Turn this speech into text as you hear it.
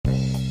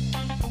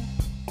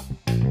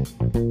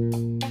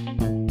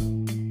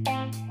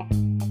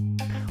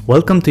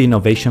Welcome to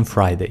Innovation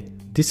Friday.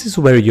 This is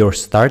where your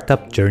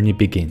startup journey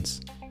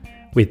begins.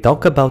 We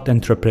talk about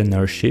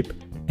entrepreneurship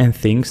and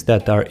things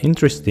that are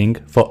interesting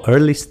for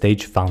early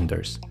stage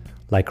founders,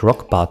 like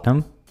rock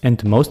bottom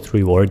and most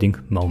rewarding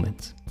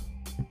moments.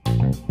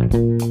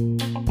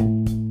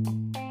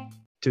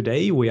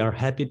 Today we are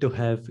happy to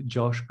have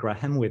Josh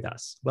Graham with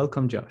us.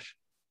 Welcome, Josh.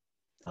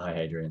 Hi,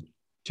 Adrian.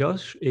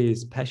 Josh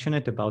is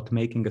passionate about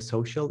making a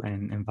social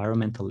and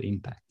environmental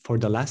impact. For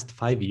the last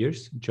 5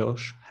 years,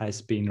 Josh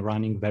has been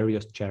running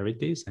various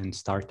charities and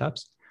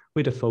startups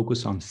with a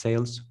focus on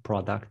sales,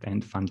 product,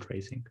 and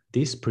fundraising.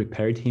 This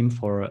prepared him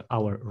for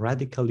our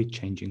radically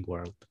changing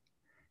world.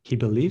 He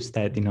believes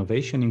that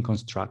innovation in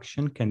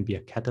construction can be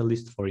a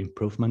catalyst for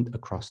improvement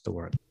across the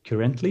world.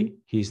 Currently,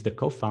 he is the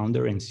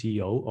co-founder and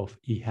CEO of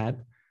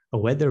EHAB, a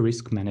weather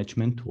risk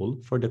management tool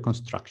for the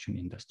construction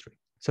industry.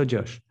 So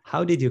Josh,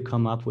 how did you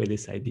come up with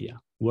this idea?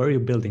 Were you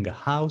building a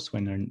house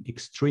when an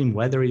extreme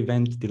weather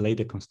event delayed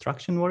the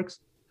construction works?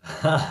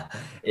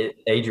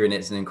 Adrian,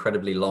 it's an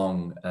incredibly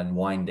long and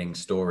winding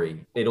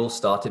story. It all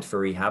started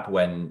for EHAB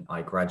when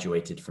I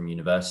graduated from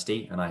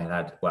university, and I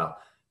had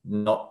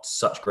not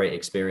such great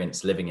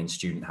experience living in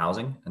student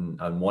housing,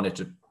 and wanted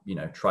to,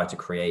 try to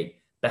create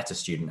better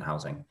student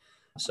housing.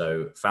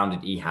 So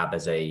founded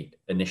EHAB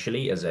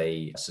initially as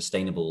a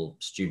sustainable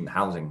student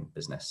housing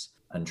business,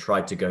 and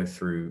tried to go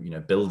through,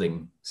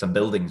 building some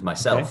buildings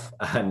myself.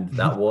 Okay. And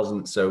that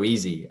wasn't so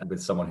easy with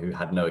someone who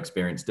had no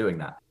experience doing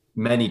that.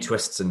 Many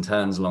twists and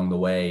turns along the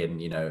way, and,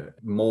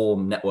 more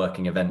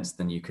networking events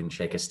than you can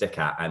shake a stick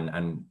at.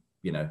 And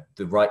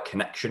the right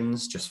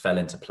connections just fell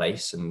into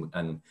place.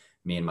 And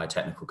me and my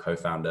technical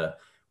co-founder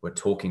were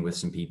talking with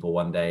some people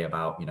one day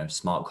about,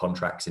 smart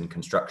contracts in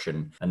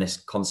construction. And this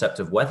concept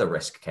of weather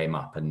risk came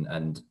up,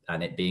 and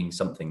it being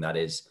something that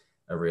is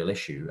a real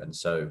issue. And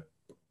so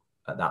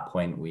at that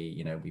point,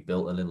 we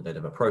built a little bit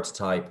of a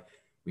prototype.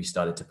 We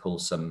started to pull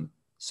some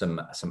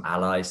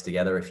allies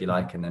together, if you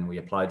like, and then we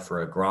applied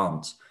for a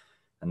grant,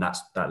 and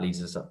that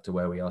leads us up to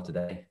where we are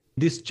today.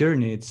 This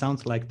journey, it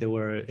sounds like there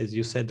were, as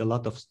you said, a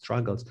lot of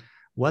struggles.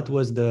 What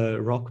was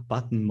the rock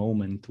bottom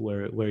moment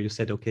where you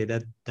said, okay,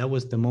 that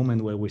was the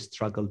moment where we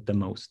struggled the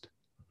most?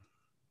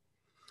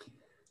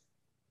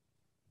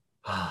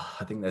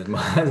 I think there's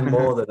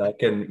more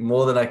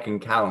than I can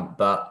count,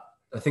 but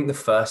I think the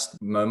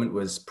first moment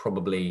was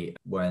probably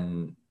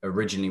when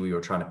originally we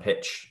were trying to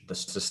pitch the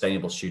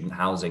sustainable student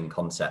housing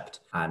concept,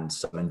 and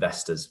some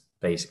investors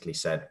basically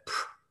said,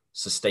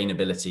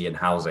 sustainability in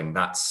housing,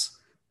 that's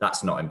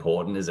not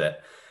important, is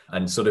it?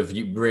 And sort of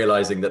you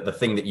realizing that the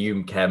thing that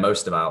you care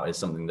most about is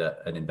something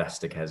that an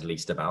investor cares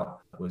least about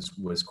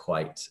was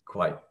quite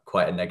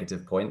a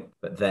negative point.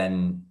 But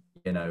then,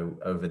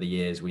 over the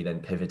years, we then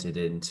pivoted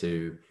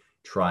into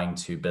trying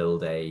to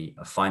build a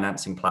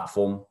financing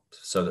platform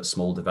so that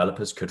small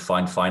developers could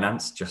find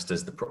finance, just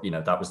as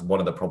that was one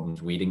of the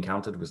problems we'd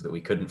encountered, was that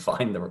we couldn't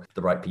find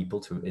the right people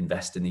to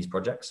invest in these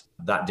projects.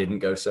 That didn't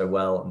go so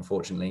well,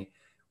 unfortunately.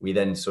 We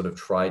then sort of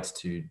tried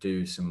to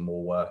do some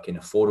more work in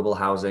affordable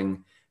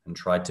housing and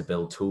tried to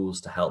build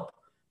tools to help,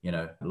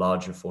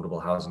 large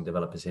affordable housing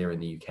developers here in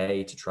the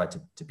UK to try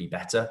to be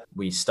better.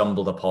 We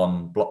stumbled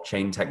upon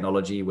blockchain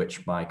technology,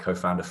 which my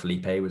co-founder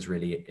Felipe was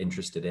really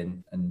interested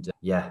in. And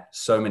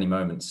so many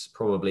moments.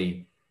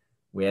 Probably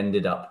we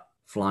ended up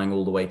flying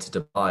all the way to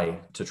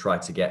Dubai to try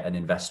to get an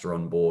investor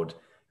on board,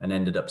 and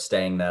ended up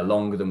staying there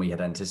longer than we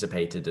had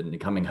anticipated and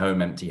coming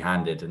home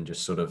empty-handed and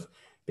just sort of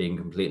being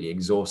completely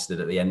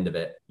exhausted at the end of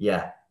it.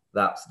 Yeah,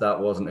 that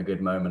wasn't a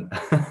good moment.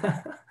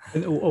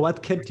 And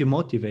what kept you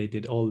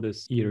motivated all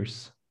these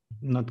years,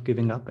 not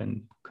giving up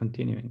and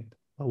continuing it?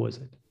 What was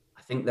it?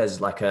 I think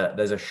there's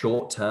a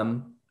short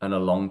term and a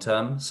long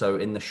term. So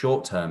in the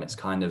short term, it's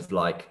kind of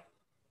like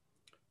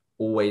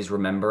always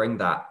remembering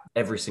that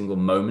every single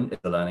moment is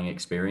a learning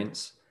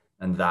experience,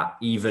 and that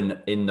even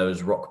in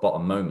those rock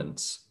bottom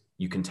moments,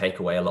 you can take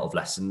away a lot of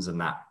lessons,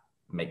 and that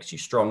makes you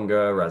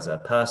stronger as a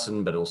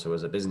person, but also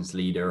as a business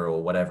leader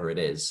or whatever it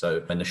is.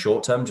 So in the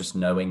short term, just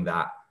knowing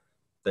that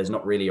there's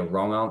not really a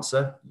wrong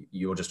answer,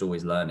 you're just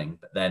always learning.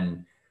 But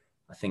then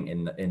I think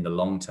in the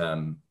long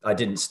term, I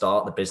didn't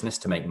start the business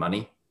to make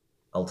money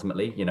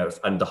ultimately,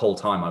 and the whole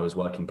time I was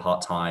working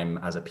part-time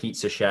as a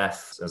pizza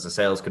chef, as a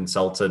sales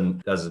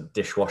consultant, as a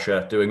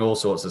dishwasher, doing all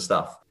sorts of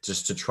stuff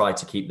just to try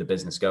to keep the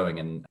business going.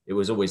 And it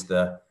was always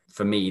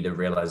for me, the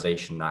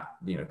realization that,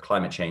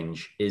 climate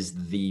change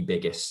is the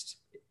biggest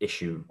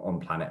issue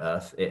on planet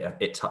Earth.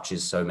 It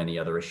touches so many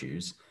other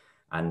issues.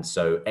 And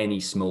so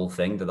any small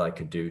thing that I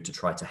could do to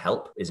try to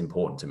help is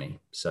important to me.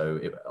 So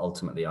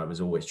ultimately, I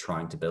was always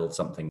trying to build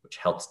something which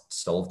helped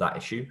solve that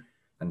issue.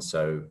 And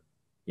so,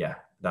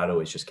 that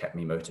always just kept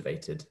me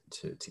motivated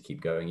to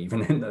keep going,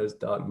 even in those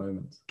dark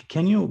moments.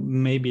 Can you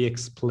maybe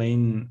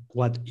explain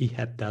what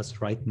EHAB does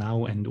right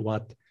now and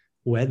what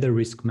weather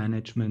risk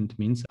management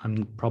means?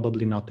 I'm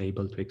probably not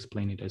able to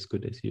explain it as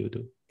good as you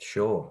do.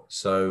 Sure.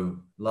 So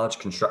large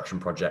construction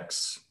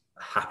projects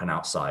happen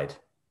outside.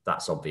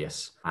 That's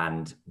obvious.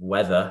 And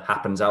weather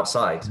happens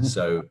outside.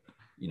 So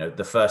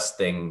the first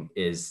thing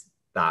is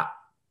that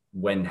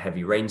when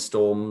heavy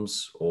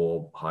rainstorms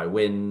or high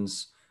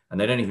winds, and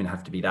they don't even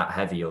have to be that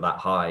heavy or that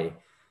high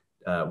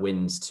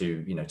winds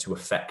to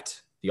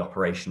affect the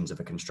operations of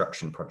a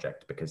construction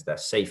project, because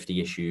there's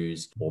safety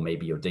issues, or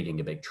maybe you're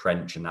digging a big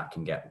trench and that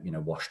can get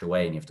washed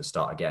away and you have to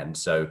start again.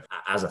 So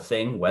as a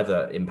thing,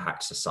 weather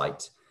impacts a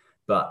site.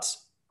 But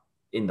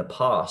in the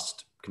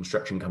past,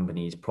 construction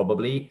companies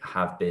probably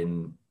have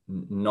been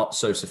not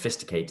so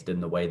sophisticated in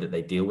the way that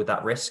they deal with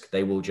that risk.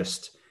 They will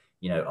just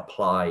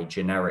apply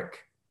generic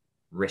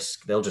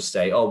risk. They'll just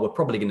say, oh, we're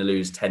probably going to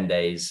lose 10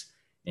 days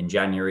in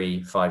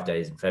January, 5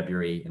 days in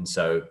February. And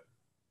so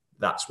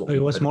that's what it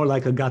was more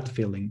like a gut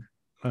feeling.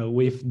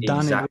 We've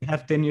done it. We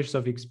have 10 years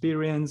of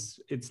experience.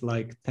 It's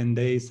like 10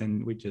 days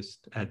and we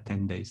just add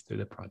 10 days to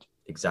the project.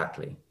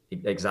 Exactly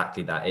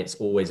that. It's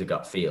always a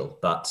gut feel,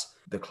 but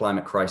the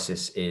climate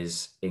crisis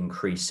is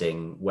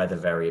increasing weather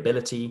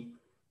variability.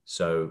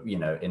 So,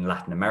 in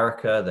Latin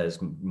America, there's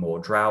more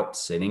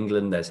droughts. In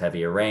England, there's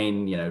heavier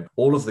rain.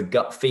 All of the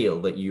gut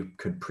feel that you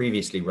could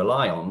previously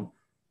rely on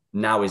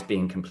now is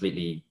being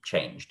completely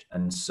changed.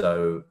 And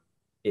so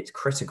it's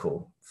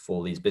critical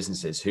for these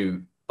businesses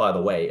who, by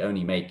the way,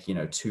 only make 2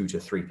 to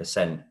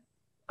 3%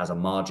 as a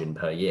margin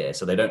per year.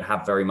 So they don't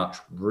have very much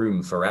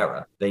room for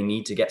error. They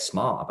need to get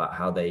smart about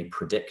how they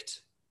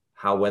predict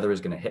how weather is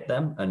going to hit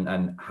them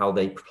and how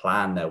they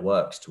plan their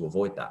works to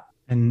avoid that.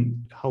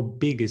 And how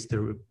big is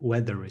the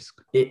weather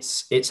risk?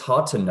 It's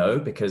hard to know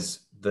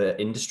because the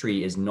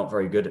industry is not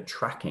very good at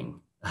tracking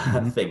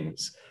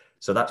things.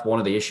 So that's one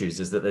of the issues,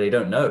 is that they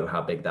don't know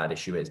how big that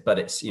issue is. But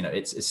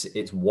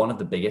it's one of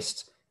the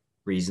biggest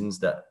reasons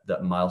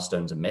that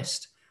milestones are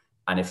missed.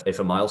 And if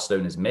a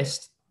milestone is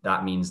missed,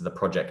 that means the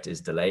project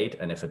is delayed.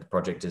 And if a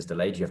project is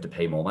delayed, you have to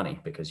pay more money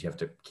because you have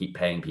to keep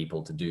paying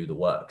people to do the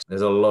work.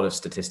 There's a lot of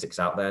statistics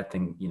out there.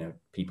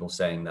 People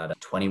saying that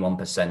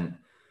 21%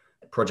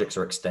 projects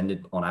are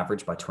extended on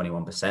average by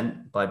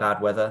 21% by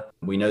bad weather.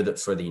 We know that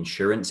for the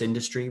insurance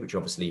industry, which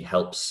obviously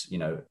helps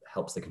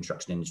the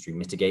construction industry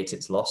mitigate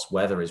its loss,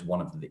 weather is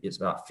it's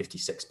about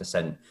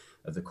 56%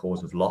 of the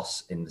cause of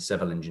loss in the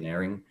civil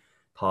engineering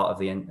part of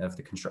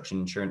the construction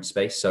insurance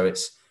space. So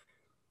it's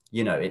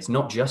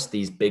not just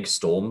these big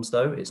storms,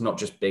 though. It's not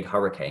just big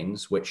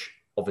hurricanes, which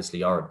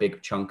obviously are a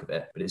big chunk of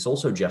it, but it's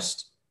also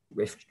just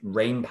if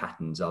rain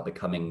patterns are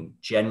becoming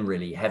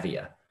generally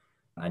heavier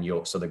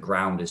and so the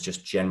ground is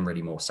just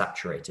generally more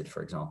saturated,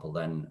 for example,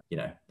 then,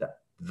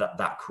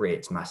 that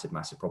creates massive,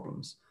 massive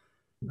problems.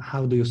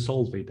 How do you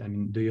solve it? I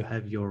mean, do you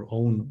have your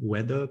own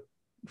weather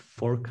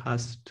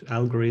forecast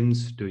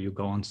algorithms? Do you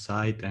go on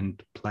site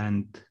and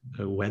plant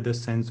weather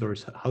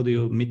sensors? How do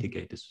you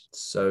mitigate this?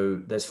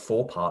 So there's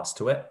 4 parts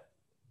to it.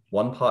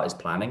 One part is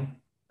planning,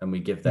 and we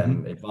give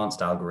them advanced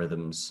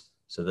algorithms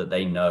so that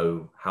they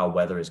know how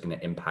weather is going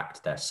to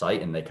impact their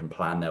site and they can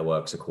plan their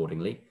works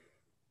accordingly.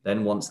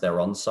 Then once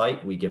they're on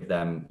site, we give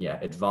them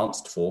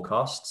advanced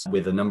forecasts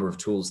with a number of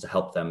tools to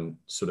help them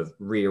sort of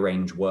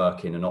rearrange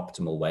work in an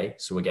optimal way.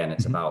 So again,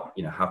 it's about,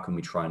 how can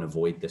we try and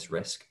avoid this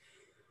risk?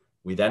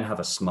 We then have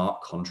a smart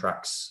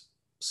contracts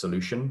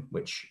solution,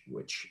 which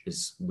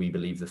is, we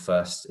believe, the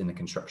first in the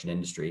construction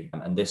industry.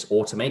 And this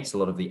automates a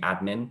lot of the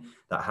admin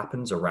that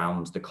happens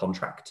around the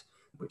contract,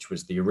 which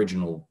was the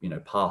original,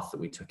 path that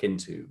we took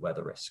into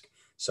weather risk.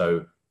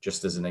 So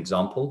just as an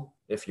example,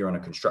 if you're on a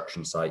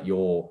construction site,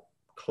 your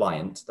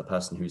client, the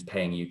person who's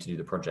paying you to do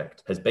the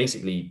project, has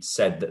basically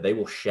said that they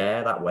will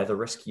share that weather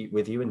risk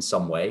with you in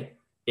some way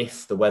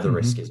if the weather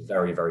risk is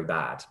very, very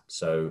bad.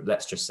 So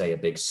let's just say a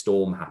big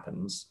storm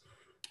happens.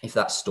 If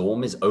that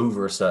storm is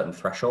over a certain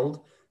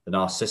threshold, then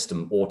our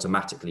system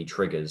automatically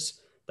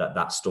triggers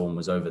that storm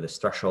was over this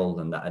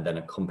threshold, and then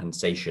a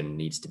compensation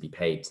needs to be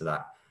paid to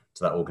that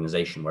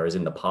organization. Whereas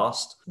in the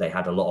past, they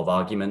had a lot of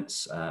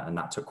arguments, and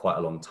that took quite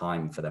a long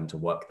time for them to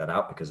work that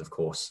out because, of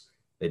course,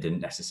 they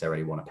didn't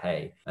necessarily want to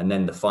pay. And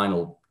then the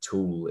final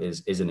tool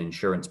is an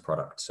insurance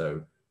product.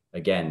 So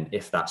again,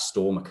 if that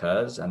storm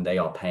occurs and they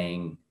are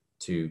paying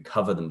to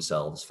cover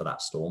themselves for that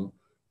storm,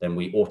 then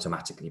we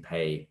automatically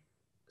pay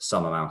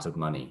some amount of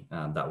money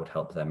that would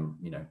help them,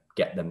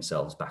 get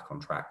themselves back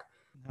on track.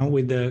 Now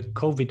with the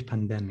COVID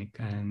pandemic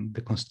and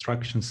the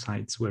construction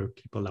sites where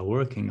people are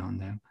working on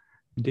them,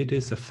 did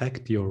this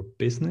affect your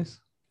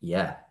business?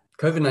 Yeah.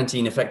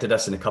 COVID-19 affected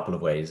us in a couple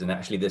of ways. And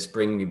actually this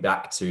brings me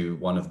back to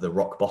one of the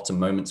rock bottom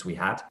moments we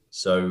had.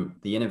 So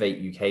the Innovate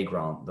UK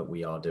grant that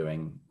we are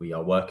doing, we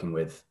are working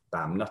with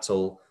BAM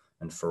Nuttall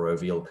and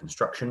Ferrovial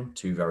Construction,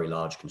 2 very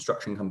large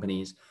construction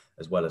companies,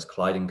 as well as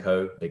Clyde &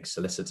 Co, big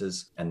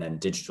solicitors, and then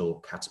Digital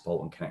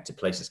Catapult and Connected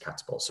Places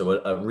Catapult.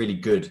 So a really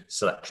good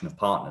selection of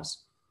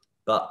partners.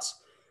 But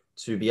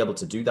to be able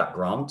to do that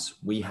grant,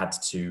 we had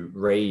to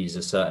raise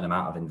a certain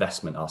amount of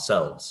investment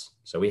ourselves.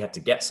 So we had to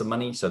get some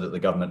money so that the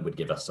government would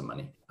give us some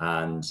money.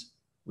 And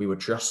we were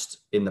just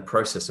in the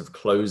process of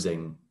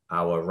closing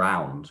our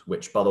round,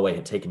 which, by the way,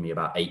 had taken me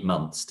about 8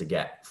 months to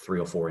get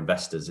 3 or 4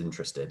 investors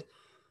interested.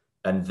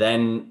 And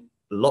then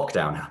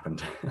lockdown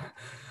happened.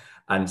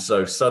 And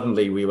so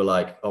suddenly we were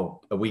like,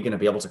 oh, are we going to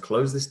be able to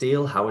close this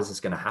deal? How is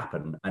this going to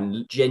happen?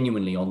 And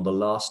genuinely on the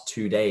last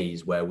 2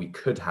 days where we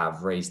could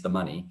have raised the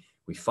money,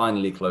 we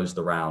finally closed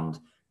the round,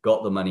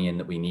 got the money in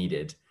that we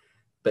needed.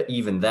 But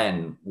even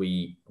then,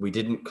 we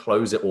didn't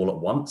close it all at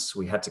once.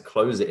 We had to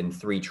close it in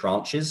 3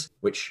 tranches,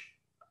 which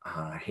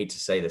I hate to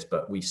say this,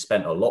 but we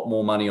spent a lot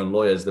more money on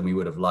lawyers than we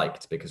would have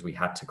liked because we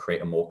had to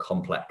create a more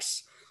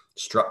complex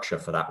structure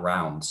for that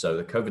round. So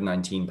the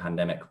COVID-19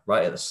 pandemic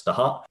right at the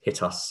start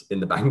hit us in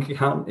the bank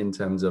account in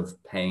terms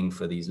of paying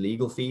for these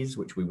legal fees,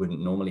 which we wouldn't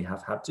normally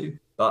have had to.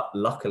 But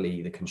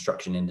luckily, the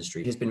construction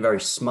industry has been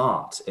very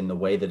smart in the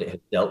way that it has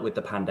dealt with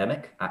the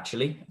pandemic,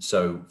 actually.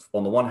 So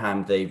on the one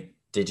hand, they've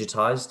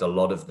digitized a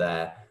lot of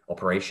their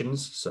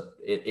operations so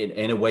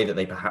in a way that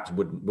they perhaps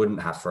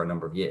wouldn't have for a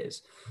number of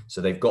years.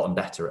 So they've gotten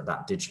better at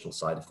that digital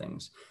side of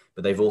things.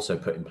 But they've also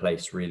put in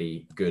place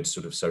really good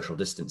sort of social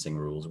distancing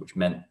rules, which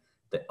meant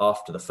that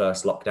after the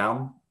first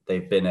lockdown,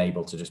 they've been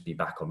able to just be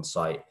back on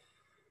site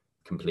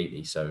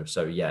completely. So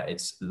yeah,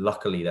 it's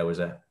luckily there was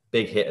a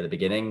big hit at the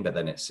beginning, but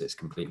then it's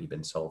completely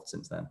been solved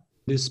since then.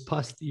 This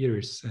past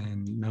years,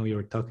 and now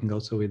you're talking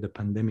also with the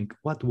pandemic,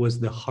 what was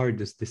the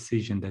hardest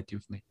decision that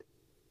you've made?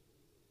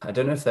 I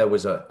don't know if there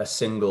was a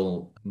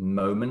single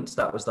moment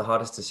that was the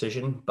hardest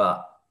decision,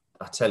 but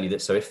I'll tell you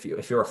this. So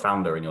if you're a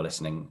founder and you're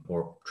listening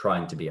or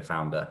trying to be a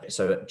founder,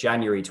 so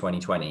January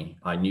 2020,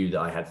 I knew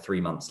that I had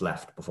 3 months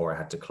left before I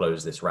had to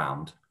close this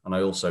round. And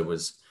I also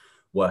was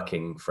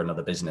working for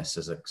another business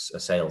as a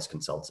sales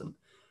consultant.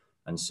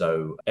 And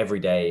so every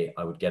day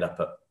I would get up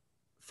at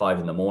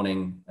 5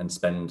 a.m. and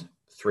spend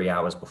 3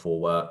 hours before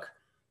work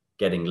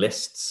getting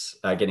lists,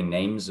 getting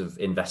names of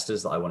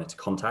investors that I wanted to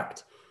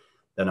contact.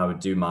 Then I would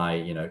do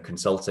my,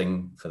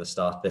 consulting for this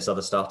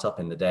other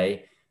startup in the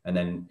day. And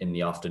then in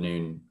the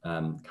afternoon,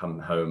 come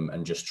home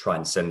and just try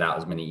and send out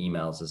as many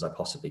emails as I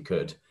possibly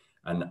could.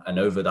 And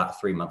over that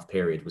 3-month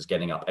period was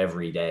getting up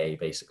every day,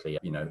 basically,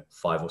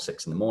 5 or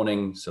 6 in the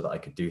morning so that I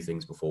could do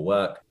things before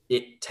work.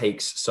 It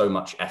takes so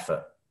much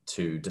effort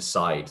to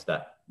decide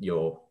that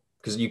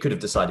because you could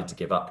have decided to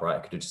give up, right? I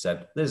could have just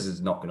said, this is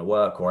not going to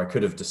work. Or I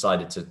could have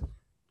decided to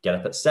get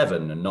up at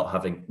 7 and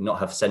not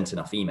have sent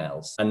enough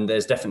emails. And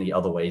there's definitely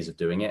other ways of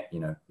doing it.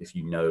 If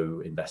you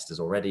know investors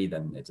already,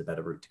 then it's a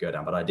better route to go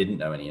down. But I didn't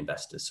know any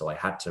investors, so I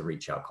had to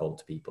reach out cold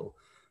to people,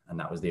 and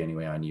that was the only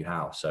way I knew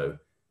how. So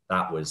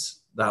that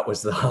was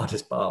the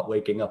hardest part,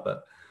 waking up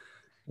at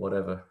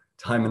whatever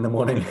time in the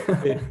morning.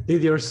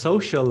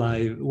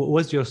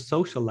 Was your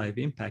social life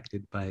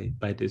impacted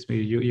by this?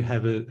 You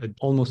have a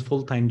almost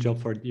full-time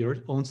job for your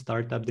own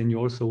startup, then you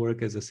also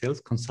work as a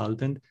sales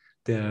consultant.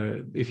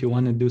 If you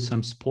want to do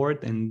some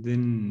sport and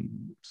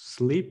then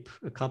sleep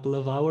a couple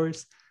of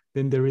hours,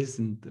 then there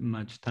isn't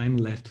much time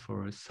left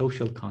for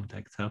social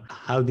contact. So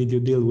how did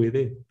you deal with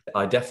it?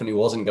 I definitely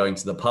wasn't going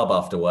to the pub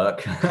after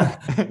work,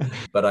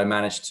 but I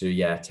managed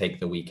to, take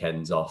the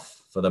weekends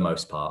off for the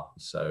most part.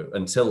 So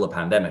until the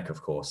pandemic,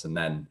 of course, and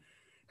then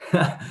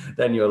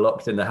you're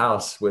locked in the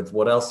house with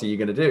what else are you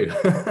going to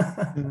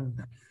do?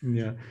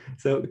 Yeah.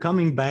 So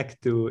coming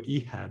back to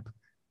eHab,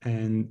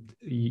 and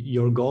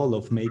your goal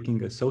of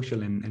making a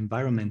social and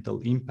environmental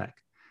impact.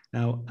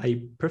 Now,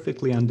 I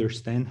perfectly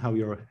understand how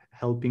you're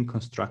helping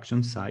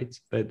construction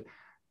sites, but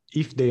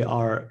if they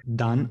are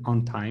done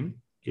on time,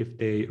 if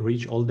they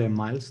reach all their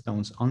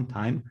milestones on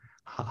time,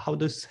 how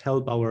does this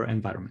help our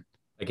environment?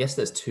 I guess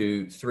there's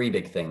 3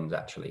 big things,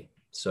 actually.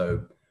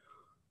 So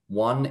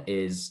one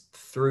is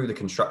through the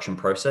construction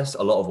process,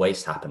 a lot of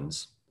waste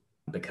happens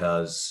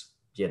because,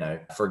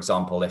 for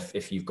example,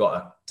 if you've got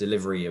a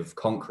delivery of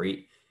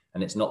concrete,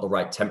 and it's not the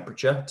right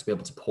temperature to be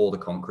able to pour the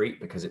concrete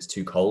because it's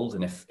too cold.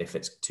 And if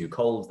it's too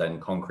cold,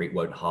 then concrete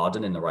won't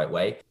harden in the right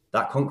way.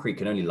 That concrete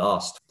can only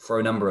last for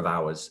a number of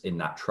hours in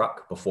that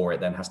truck before it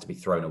then has to be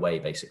thrown away,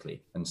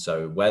 basically. And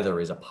so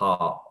weather is a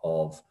part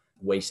of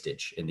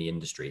wastage in the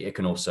industry. It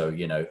can also,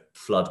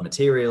 flood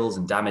materials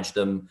and damage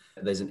them.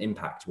 There's an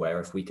impact where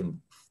if we can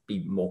be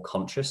more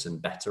conscious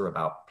and better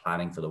about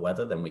planning for the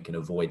weather, then we can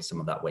avoid some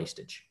of that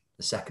wastage.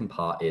 The second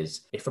part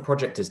is if a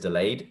project is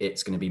delayed,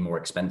 it's going to be more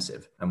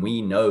expensive. And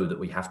we know that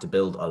we have to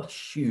build a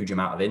huge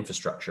amount of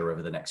infrastructure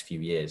over the next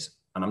few years.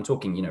 And I'm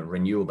talking,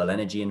 renewable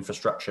energy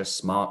infrastructure,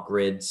 smart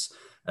grids,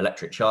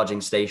 electric charging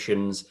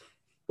stations,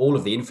 all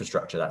of the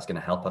infrastructure that's going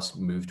to help us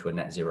move to a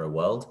net zero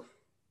world.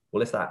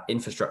 Well, if that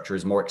infrastructure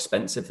is more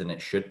expensive than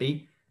it should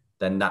be,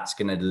 then that's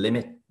going to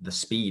limit the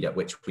speed at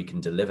which we can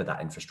deliver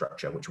that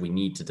infrastructure, which we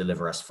need to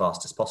deliver as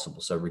fast as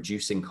possible. So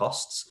reducing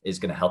costs is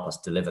going to help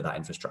us deliver that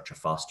infrastructure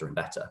faster and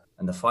better.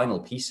 And the final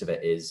piece of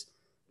it is,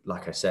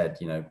 like I said,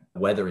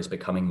 weather is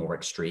becoming more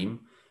extreme.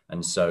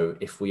 And so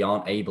if we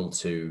aren't able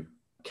to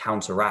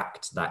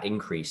counteract that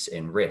increase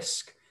in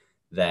risk,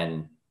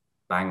 then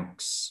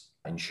banks,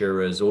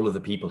 insurers, all of the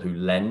people who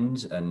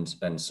lend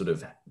and sort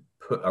of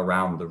put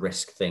around the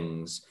risk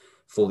things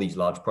for these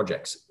large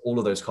projects, all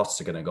of those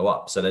costs are going to go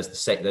up. So there's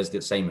the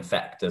same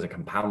effect. There's a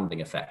compounding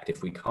effect.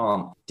 If we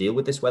can't deal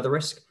with this weather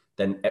risk,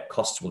 then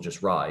costs will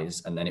just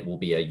rise, and then it will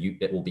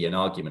be an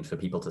argument for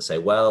people to say,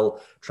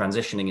 well,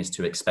 transitioning is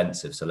too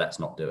expensive, so let's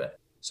not do it.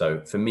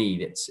 So for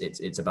me,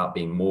 it's about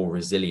being more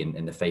resilient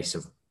in the face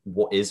of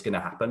what is going to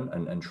happen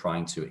and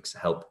trying to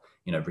help,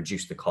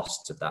 reduce the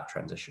costs of that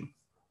transition.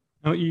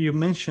 Now, you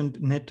mentioned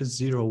net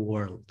zero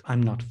world.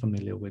 I'm not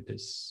familiar with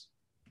this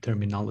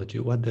terminology.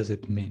 What does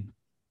it mean?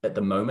 At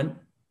the moment,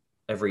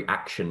 every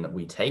action that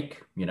we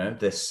take,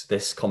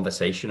 this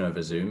conversation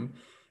over Zoom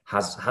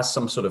has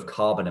some sort of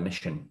carbon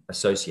emission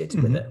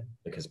associated with it,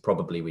 because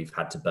probably we've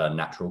had to burn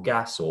natural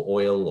gas or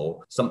oil or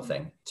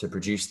something to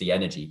produce the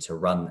energy to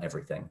run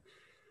everything.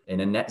 In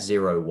a net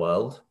zero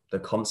world, the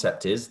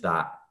concept is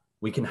that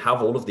we can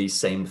have all of these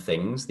same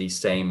things, these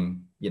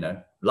same,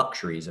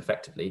 luxuries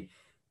effectively,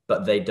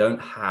 but they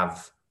don't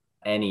have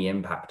any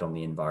impact on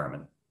the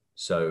environment.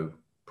 So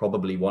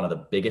probably one of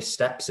the biggest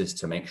steps is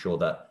to make sure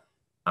that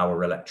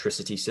our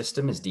electricity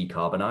system is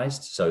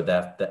decarbonized, so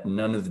that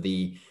none of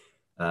the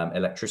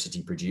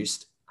electricity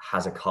produced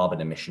has a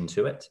carbon emission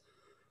to it.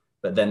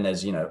 But then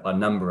there's, a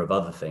number of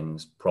other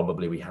things.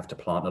 Probably we have to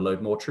plant a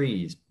load more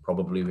trees.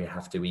 Probably we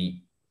have to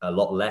eat a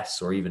lot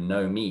less or even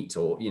no meat,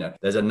 or,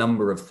 there's a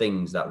number of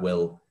things that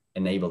will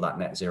enable that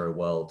net zero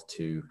world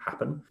to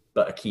happen.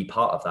 But a key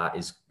part of that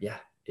is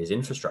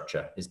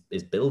infrastructure,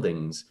 is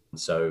buildings.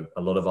 So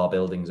a lot of our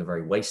buildings are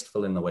very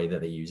wasteful in the way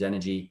that they use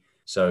energy.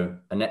 So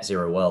a net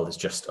zero world is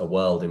just a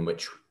world in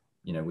which,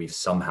 we've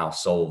somehow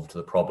solved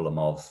the problem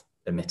of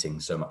emitting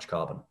so much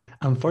carbon.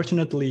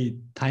 Unfortunately,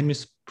 time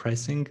is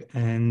pressing,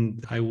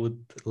 and I would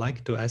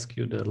like to ask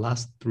you the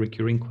last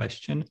recurring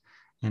question.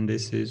 And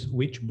this is,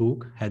 which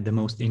book had the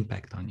most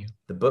impact on you?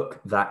 The book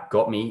that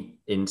got me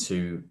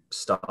into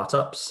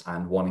startups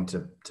and wanting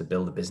to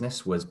build a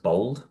business was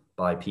Bold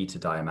by Peter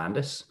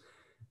Diamandis.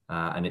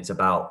 And it's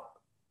about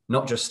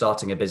not just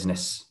starting a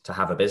business to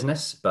have a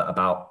business, but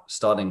about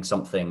starting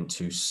something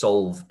to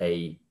solve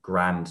a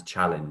grand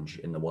challenge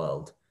in the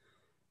world.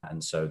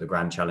 And so the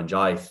grand challenge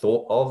I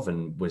thought of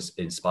and was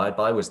inspired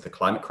by was the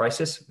climate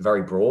crisis.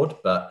 Very broad,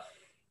 but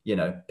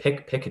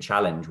pick a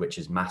challenge which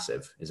is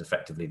massive is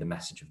effectively the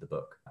message of the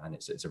book. And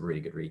it's a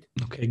really good read.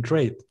 Okay,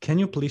 great. Can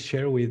you please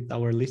share with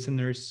our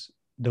listeners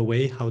the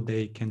way how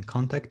they can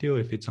contact you,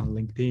 if it's on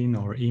LinkedIn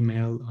or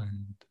email,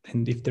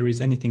 and if there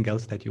is anything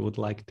else that you would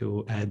like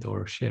to add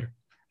or share?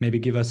 Maybe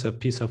give us a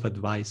piece of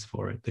advice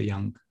for the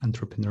young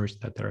entrepreneurs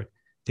that are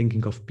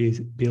thinking of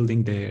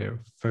building their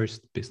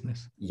first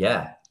business.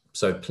 Yeah.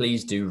 So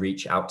please do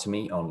reach out to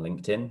me on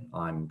LinkedIn.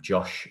 I'm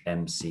Josh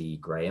MC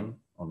Graham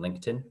on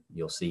LinkedIn.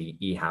 You'll see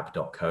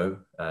ehab.co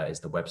is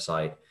the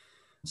website.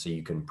 So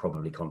you can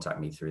probably contact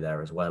me through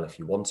there as well if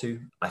you want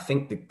to. I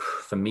think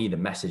for me, the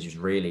message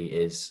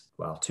is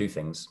two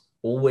things.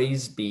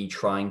 Always be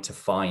trying to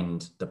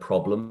find the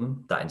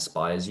problem that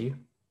inspires you.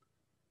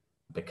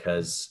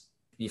 Because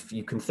if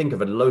you can think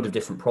of a load of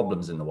different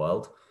problems in the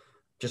world,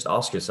 just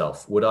ask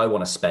yourself, would I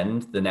want to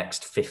spend the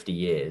next 50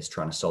 years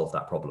trying to solve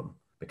that problem?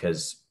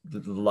 Because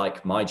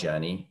like my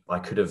journey, I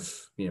could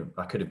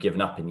have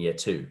given up in year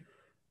 2,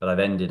 but I've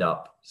ended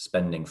up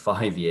spending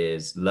 5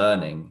 years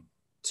learning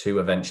to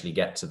eventually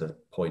get to the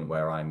point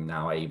where I'm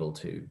now able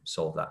to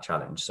solve that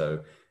challenge.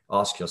 So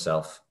ask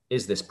yourself,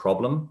 is this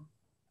problem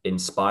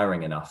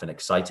inspiring enough and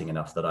exciting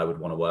enough that I would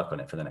want to work on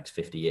it for the next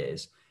 50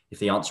 years? If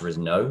the answer is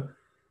no,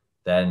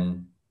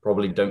 then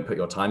probably don't put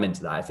your time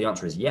into that. If the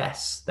answer is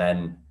yes,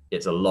 then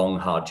it's a long,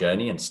 hard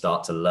journey, and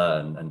start to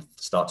learn and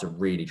start to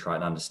really try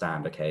and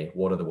understand, okay,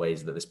 what are the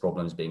ways that this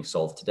problem is being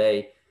solved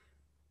today?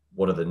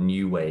 What are the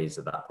new ways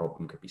that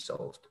problem could be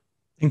solved?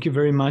 Thank you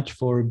very much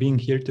for being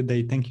here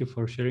today. Thank you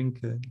for sharing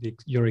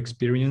your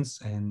experience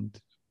and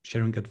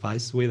sharing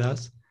advice with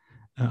us.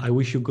 I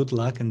wish you good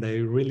luck, and I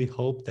really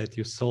hope that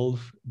you solve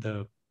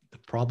the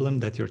problem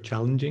that you're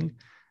challenging,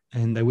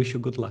 and I wish you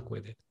good luck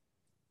with it.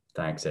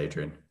 Thanks,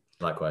 Adrian.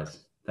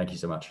 Likewise. Thank you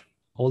so much.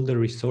 All the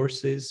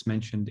resources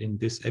mentioned in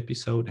this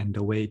episode and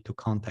the way to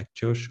contact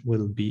Josh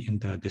will be in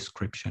the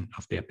description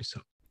of the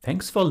episode.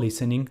 Thanks for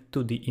listening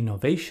to the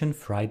Innovation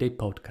Friday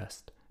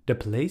podcast, the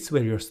place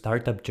where your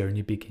startup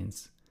journey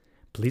begins.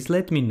 Please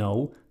let me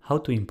know how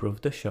to improve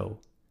the show.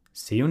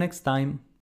 See you next time.